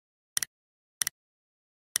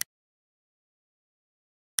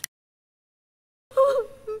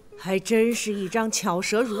还真是一张巧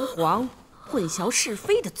舌如簧、混淆是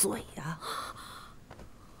非的嘴呀！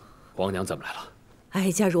皇娘怎么来了？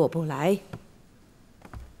哀家若不来，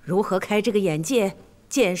如何开这个眼界，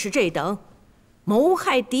见识这等谋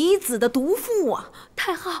害嫡子的毒妇啊！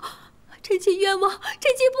太后，臣妾冤枉，臣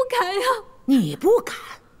妾不敢呀！你不敢？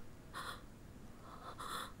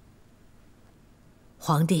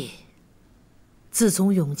皇帝，自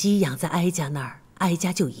从永基养在哀家那儿，哀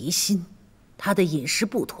家就疑心他的饮食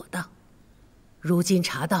不妥当。如今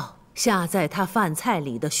查到下在他饭菜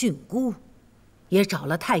里的菌菇，也找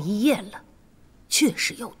了太医验了，确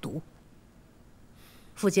实有毒。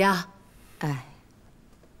傅家，哎，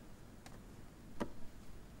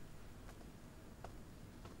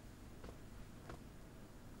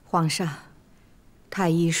皇上，太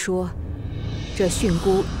医说，这菌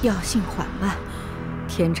菇药性缓慢，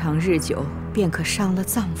天长日久便可伤了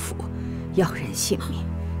脏腑，要人性命，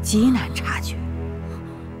极难察觉。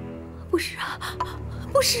不是啊，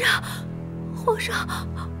不是啊，皇上，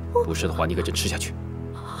不是的话，你给朕吃下去。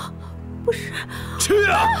不是，吃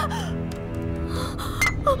啊！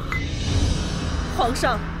皇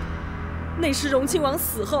上，那时荣亲王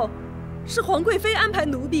死后，是皇贵妃安排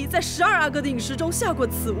奴婢在12阿哥的饮食中下过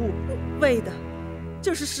此物，为的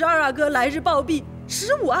就是12阿哥来日暴毙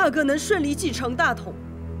，15阿哥能顺利继承大统。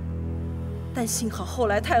但幸好后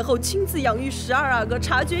来太后亲自养育12阿哥，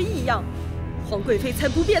察觉异样，皇贵妃才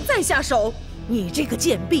不便再下手。你这个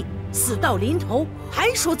贱婢，死到临头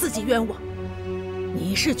还说自己冤枉，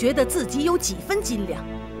你是觉得自己有几分斤两，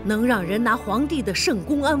能让人拿皇帝的圣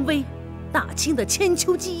功安危、大清的千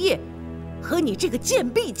秋基业和你这个贱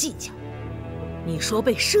婢计较？你说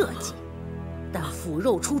被设计，但腐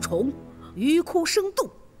肉出虫，鱼枯生蠹。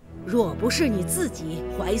若不是你自己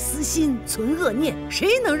怀私心、存恶念，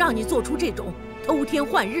谁能让你做出这种偷天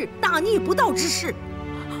换日、大逆不道之事？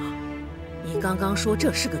你刚刚说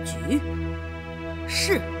这是个局，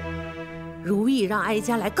是，如意让哀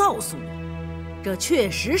家来告诉你，这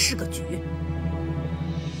确实是个局。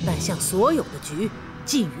但像所有的局，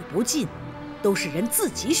进与不进，都是人自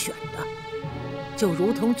己选的。就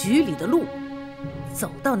如同局里的路，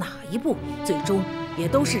走到哪一步，最终也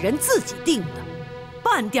都是人自己定的，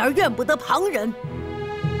半点怨不得旁人。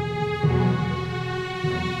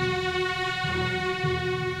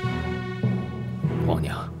皇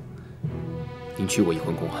娘，您娶我一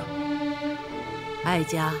婚宫啊？哀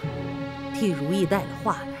家替如意带了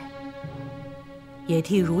话来，也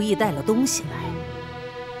替如意带了东西来。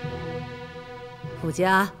傅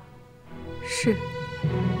家，是。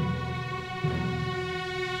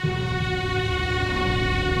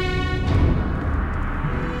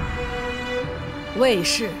卫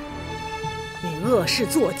氏，你恶事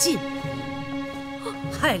做尽，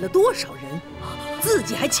害了多少人，自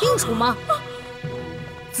己还清楚吗？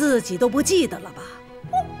自己都不记得了吧？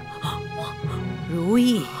如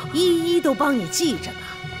意一一都帮你记着呢。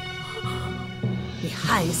你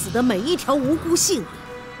害死的每一条无辜性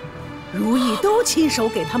命，如意都亲手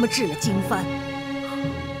给他们治了经幡。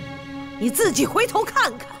你自己回头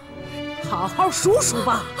看看，好好数数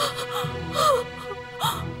吧。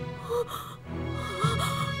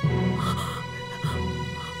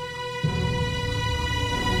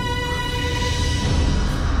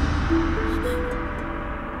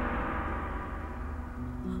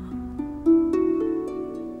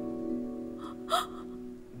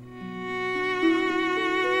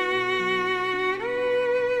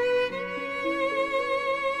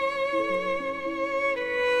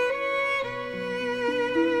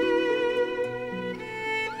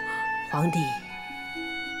皇帝，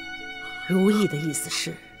如意的意思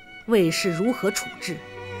是，卫氏如何处置，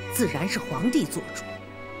自然是皇帝做主。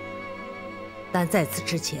但在此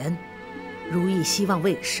之前，如意希望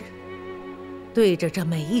卫氏对着这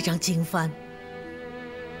每一张经幡，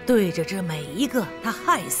对着这每一个他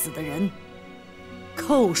害死的人，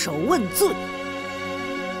叩首问罪，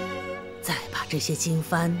再把这些经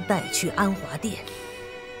幡带去安华殿，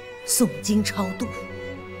诵经超度，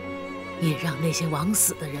也让那些枉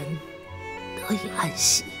死的人得以安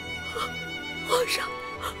息。皇上，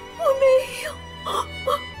我没有。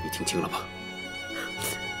你听清了吧？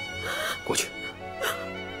过去，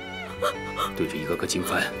对着一个个经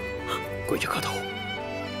幡跪着磕头。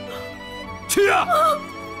去啊！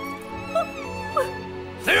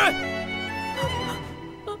来人！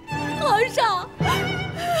皇上，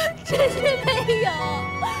臣妾没有，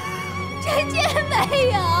臣妾没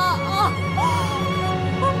有。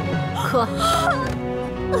磕。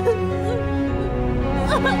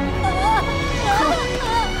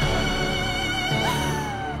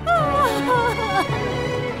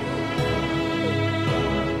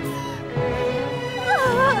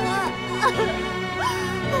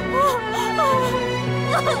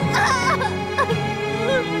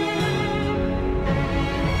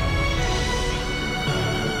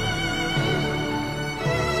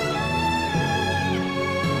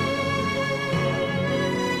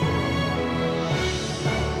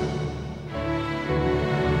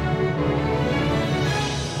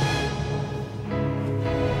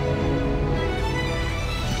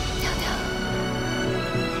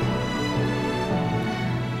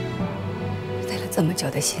这么久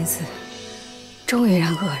的心思，终于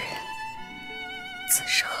让恶人自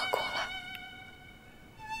食恶果了。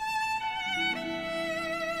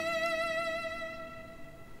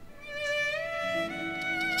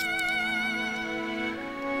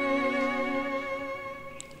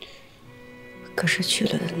可是去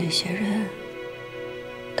了的那些人，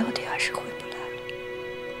到底还是回不来了。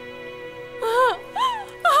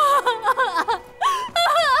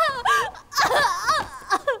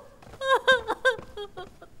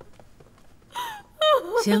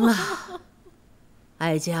行了，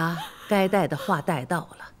哀家该带的话带到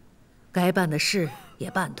了，该办的事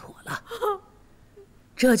也办妥了，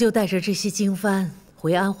这就带着这些经幡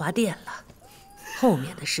回安华殿了。后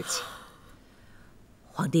面的事情，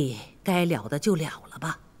皇帝该了的就了了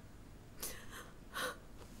吧。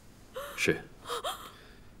是。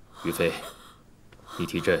于妃，你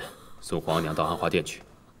替朕送皇娘到安华殿去。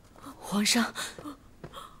皇上，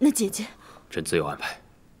那姐姐，朕自有安排。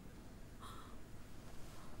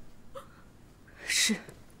是。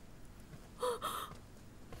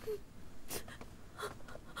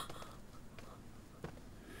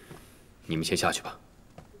你们先下去吧。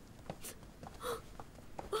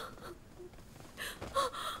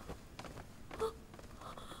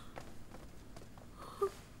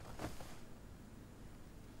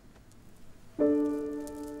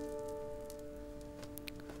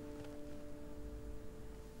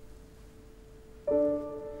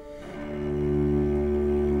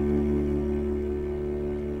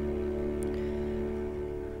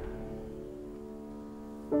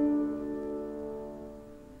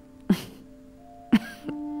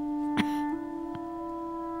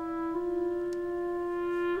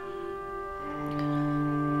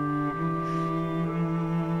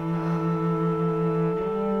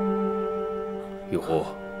玉壶，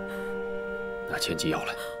拿千金药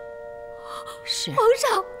来。是。皇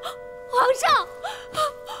上，皇上，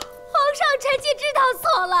皇上，臣妾知道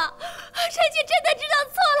错了，臣妾真的知道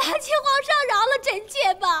错了，请皇上饶了臣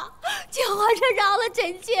妾吧，请皇上饶了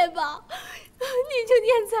臣妾吧，您就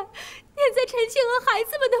念在臣妾和孩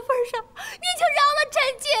子们的份上，您就饶了臣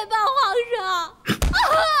妾吧，皇上。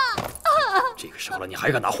这个时候了，你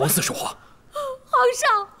还敢拿皇嗣说话？皇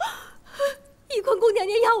上。翊坤宫娘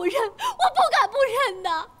娘要我认，我不敢不认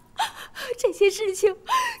的。这些事情，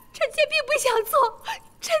臣妾并不想做，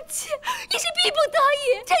臣妾也是逼不得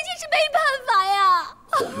已，臣妾是没办法呀。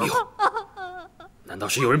荒谬！难道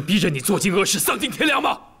是有人逼着你做尽恶事，丧尽天良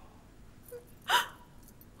吗？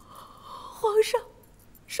皇上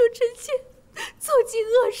说臣妾做尽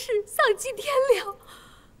恶事，丧尽天良，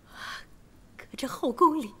可这后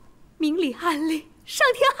宫里明里暗里，伤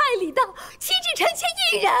天害理的，岂止臣妾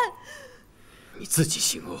一人？你自己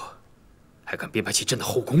行恶，还敢编排起朕的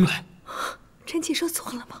后宫来？臣妾说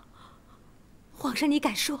错了吗？皇上，你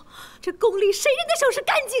敢说这宫里谁人的手是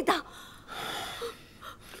干净的？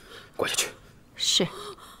跪下去。是。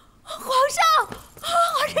皇上，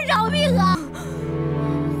皇上饶命啊！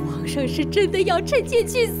皇上是真的要臣妾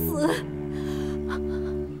去死。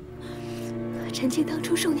臣妾当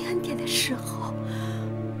初受你恩典的时候，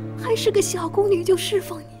还是个小宫女就侍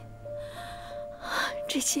奉你。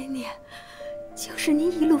这些年。就是你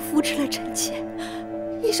一路扶持了臣妾，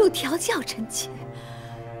一手调教臣妾，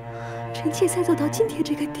臣妾才走到今天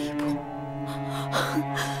这个地步。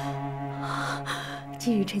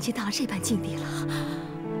今日臣妾到了这般境地了，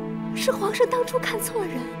是皇上当初看错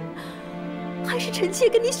人，还是臣妾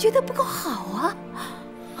跟你学的不够好啊？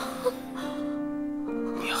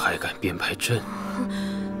你还敢编排朕？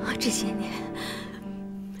这些年，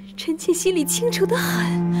臣妾心里清楚得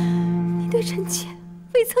很，你对臣妾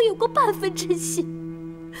未曾有过半分真心。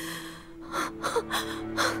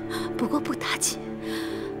不过不打紧，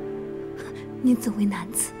您作为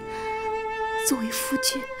男子，作为夫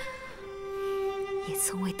君，也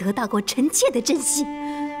从未得到过臣妾的真心。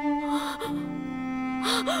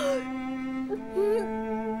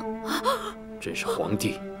朕是皇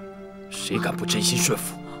帝，谁敢不真心顺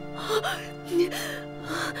服？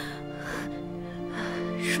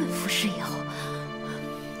顺服是有，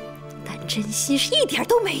但真心是一点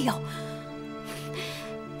都没有。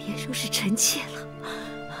别说是臣妾了，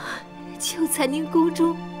就在您宫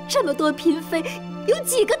中这么多嫔妃，有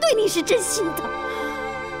几个对你是真心的？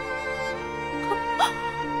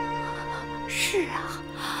是啊，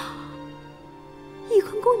翊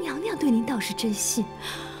坤宫娘娘对您倒是真心，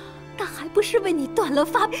但还不是为你断了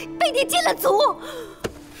发，被你禁了足。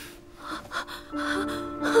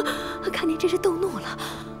看您这是动怒了，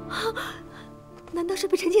难道是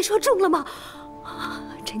被臣妾说中了吗？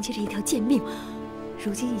臣妾这一条贱命，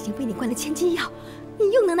如今已经被你灌了千金药，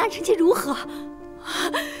你又能拿臣妾如何？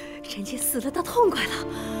臣妾死了倒痛快了。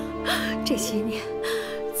这些年，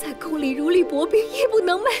在宫里如履薄冰，夜不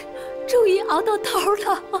能寐，终于熬到头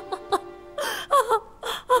了。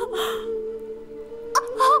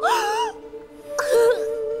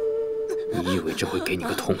你以为这会给你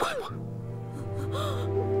个痛快吗？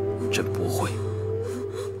朕不会。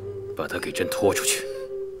把他给朕拖出去，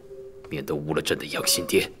免得误了朕的养心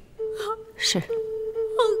殿。是。